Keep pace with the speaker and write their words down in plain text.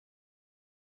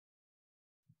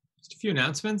few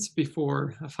announcements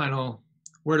before a final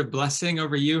word of blessing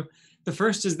over you. The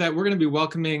first is that we're going to be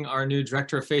welcoming our new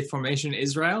Director of Faith Formation,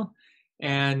 Israel,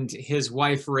 and his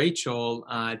wife, Rachel,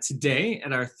 today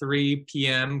at our 3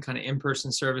 p.m. kind of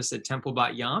in-person service at Temple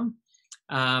Bat Yam.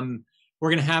 We're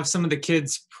going to have some of the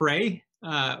kids pray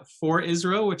for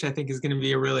Israel, which I think is going to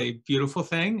be a really beautiful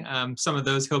thing. Some of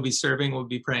those he'll be serving will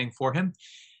be praying for him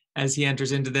as he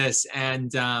enters into this.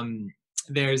 And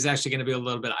there's actually going to be a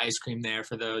little bit of ice cream there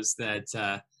for those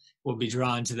that will be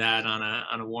drawn to that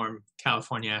on a warm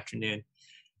California afternoon.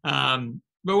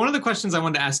 But one of the questions I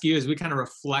wanted to ask you as we kind of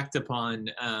reflect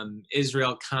upon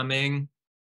Israel coming,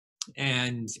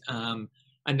 and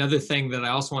another thing that I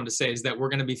also wanted to say is that we're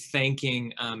going to be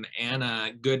thanking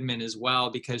Anna Goodman as well,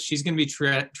 because she's going to be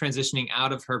transitioning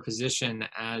out of her position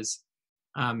as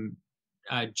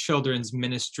children's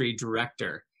ministry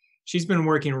director. She's been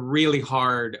working really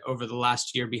hard over the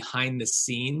last year behind the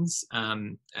scenes,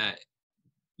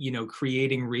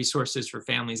 creating resources for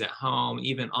families at home,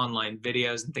 even online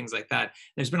videos and things like that.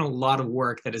 There's been a lot of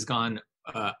work that has gone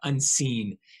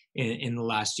unseen in the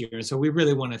last year. And so we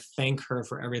really want to thank her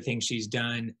for everything she's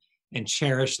done and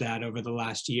cherish that over the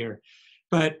last year.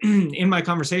 But in my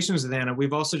conversations with Anna,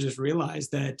 we've also just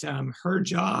realized that her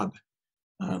job,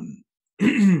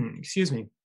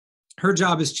 her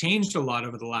job has changed a lot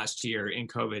over the last year in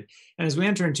COVID. And as we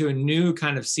enter into a new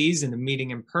kind of season of meeting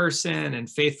in person and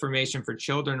faith formation for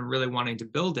children and really wanting to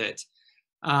build it,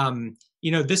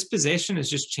 this position has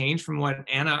just changed from what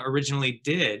Anna originally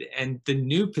did. And the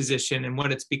new position and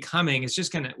what it's becoming is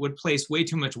just would place way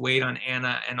too much weight on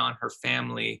Anna and on her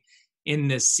family in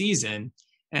this season.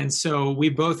 And so we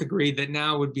both agreed that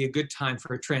now would be a good time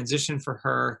for a transition for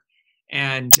her,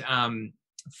 and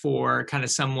for kind of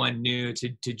someone new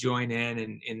to join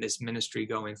in this ministry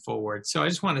going forward. So I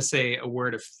just want to say a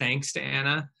word of thanks to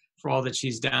Anna for all that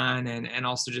she's done, and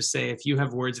also just say, if you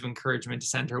have words of encouragement to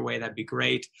send her way, that'd be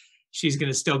great. She's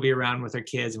going to still be around with her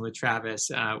kids and with Travis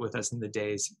with us in the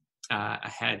days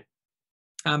ahead.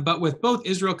 But with both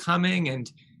Israel coming and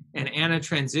Anna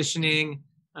transitioning,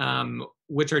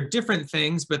 which are different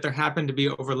things, but there happen to be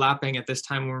overlapping at this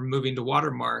time when we're moving to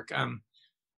Watermark.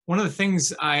 One of the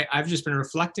things I've just been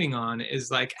reflecting on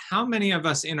is, like, how many of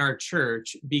us in our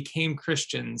church became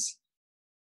Christians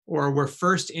or were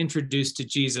first introduced to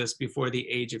Jesus before the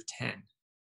age of 10?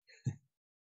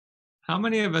 How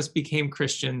many of us became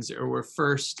Christians or were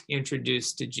first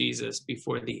introduced to Jesus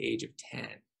before the age of 10?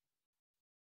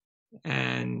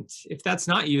 And if that's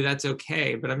not you, that's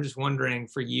okay. But I'm just wondering,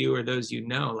 for you or those you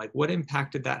know, like, what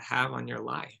impact did that have on your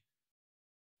life?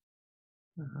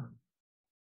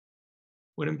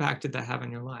 What impact did that have on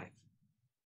your life?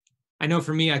 I know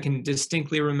for me, I can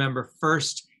distinctly remember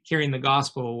first hearing the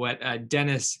gospel, what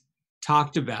Dennis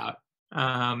talked about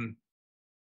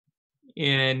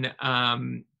in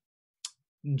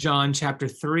John chapter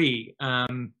 3,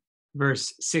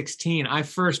 verse 16. I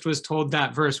first was told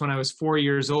that verse when I was 4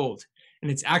 years old.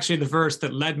 And it's actually the verse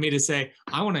that led me to say,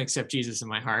 I want to accept Jesus in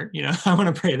my heart. I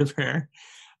want to pray the prayer.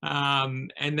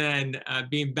 And then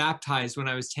being baptized when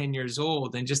I was 10 years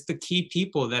old, and just the key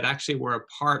people that actually were a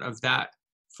part of that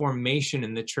formation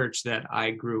in the church that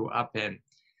I grew up in.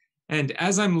 And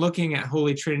as I'm looking at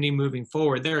Holy Trinity moving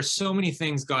forward, there are so many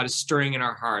things God is stirring in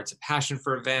our hearts: a passion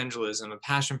for evangelism, a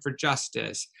passion for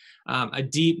justice, a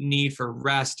deep need for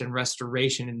rest and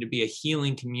restoration, and to be a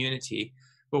healing community.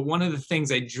 But one of the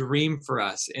things I dream for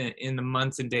us in the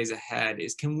months and days ahead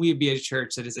is, can we be a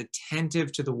church that is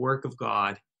attentive to the work of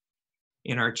God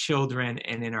in our children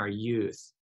and in our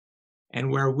youth,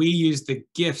 and where we use the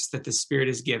gifts that the Spirit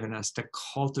has given us to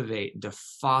cultivate and to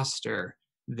foster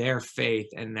their faith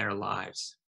and their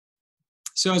lives.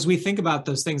 So as we think about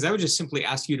those things, I would just simply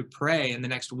ask you to pray in the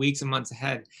next weeks and months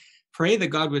ahead. Pray that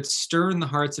God would stir in the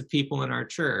hearts of people in our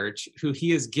church who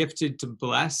He has gifted to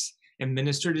bless and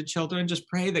minister to children. Just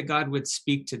pray that God would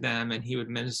speak to them and He would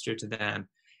minister to them,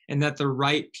 and that the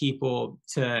right people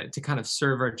to kind of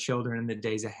serve our children in the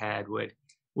days ahead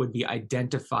would be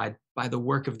identified by the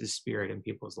work of the Spirit in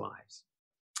people's lives.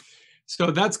 So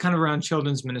that's kind of around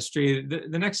children's ministry.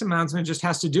 The next announcement just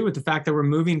has to do with the fact that we're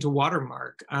moving to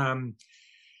Watermark.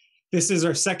 This is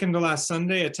our second to last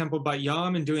Sunday at Temple Bat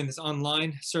Yam, and doing this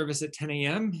online service at 10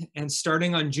 a.m. And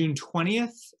starting on June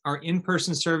 20th, our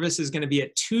in-person service is going to be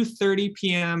at 2:30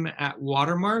 p.m. at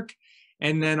Watermark.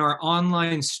 And then our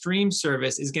online stream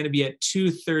service is going to be at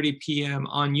 2:30 p.m.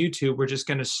 on YouTube. We're just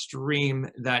going to stream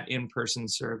that in-person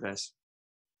service.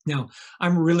 Now,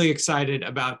 I'm really excited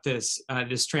about this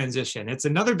transition. It's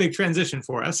another big transition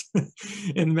for us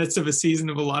in the midst of a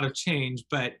season of a lot of change,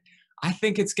 but I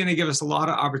think it's going to give us a lot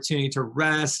of opportunity to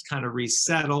rest, kind of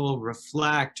resettle,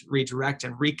 reflect, redirect,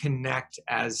 and reconnect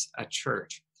as a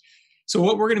church. So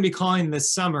what we're going to be calling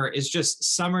this summer is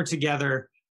just Summer Together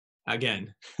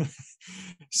again.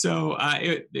 So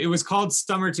it was called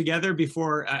Summer Together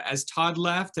before, as Todd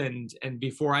left and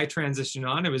before I transitioned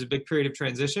on. It was a big period of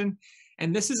transition.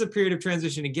 And this is a period of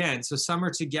transition again. So Summer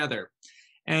Together.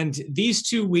 And these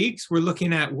 2 weeks, we're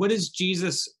looking at what does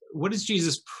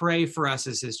Jesus pray for us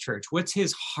as his church? What's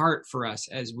his heart for us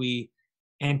as we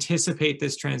anticipate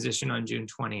this transition on June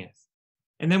 20th?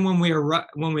 And then when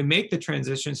we make the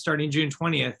transition starting June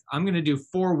 20th, I'm going to do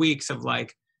 4 weeks of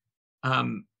like,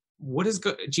 what is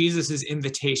Jesus's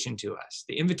invitation to us?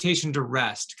 The invitation to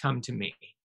rest, come to me.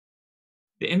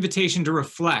 The invitation to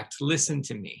reflect, listen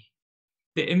to me.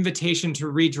 The invitation to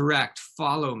redirect,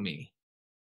 follow me.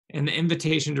 And the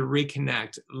invitation to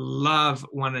reconnect, love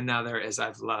one another as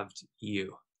I've loved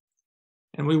you.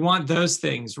 And we want those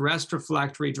things, rest,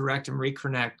 reflect, redirect, and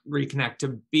reconnect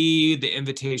to be the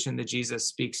invitation that Jesus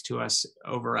speaks to us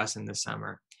over us in the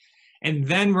summer. And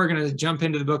then we're going to jump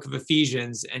into the book of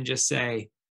Ephesians and just say,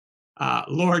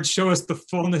 Lord, show us the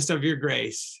fullness of your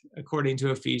grace according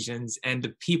to Ephesians and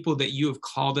the people that you have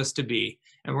called us to be.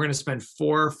 And we're going to spend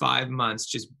 4 or 5 months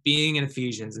just being in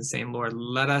Ephesians and saying, Lord,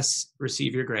 let us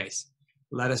receive your grace.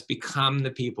 Let us become the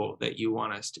people that you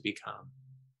want us to become.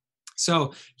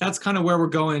 So that's kind of where we're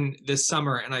going this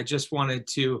summer. And I just wanted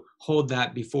to hold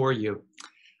that before you.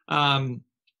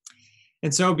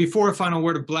 And so before a final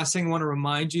word of blessing, I want to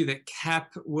remind you that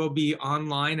CAP will be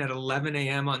online at 11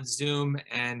 a.m. on Zoom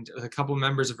and a couple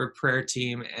members of our prayer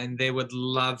team, and they would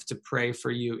love to pray for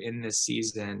you in this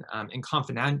season in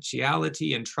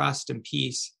confidentiality and trust and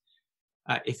peace.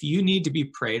 If you need to be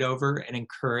prayed over and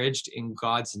encouraged in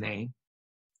God's name,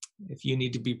 if you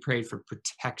need to be prayed for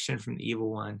protection from the evil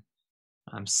one,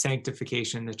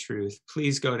 sanctification in the truth,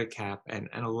 please go to CAP and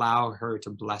allow her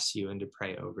to bless you and to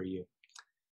pray over you.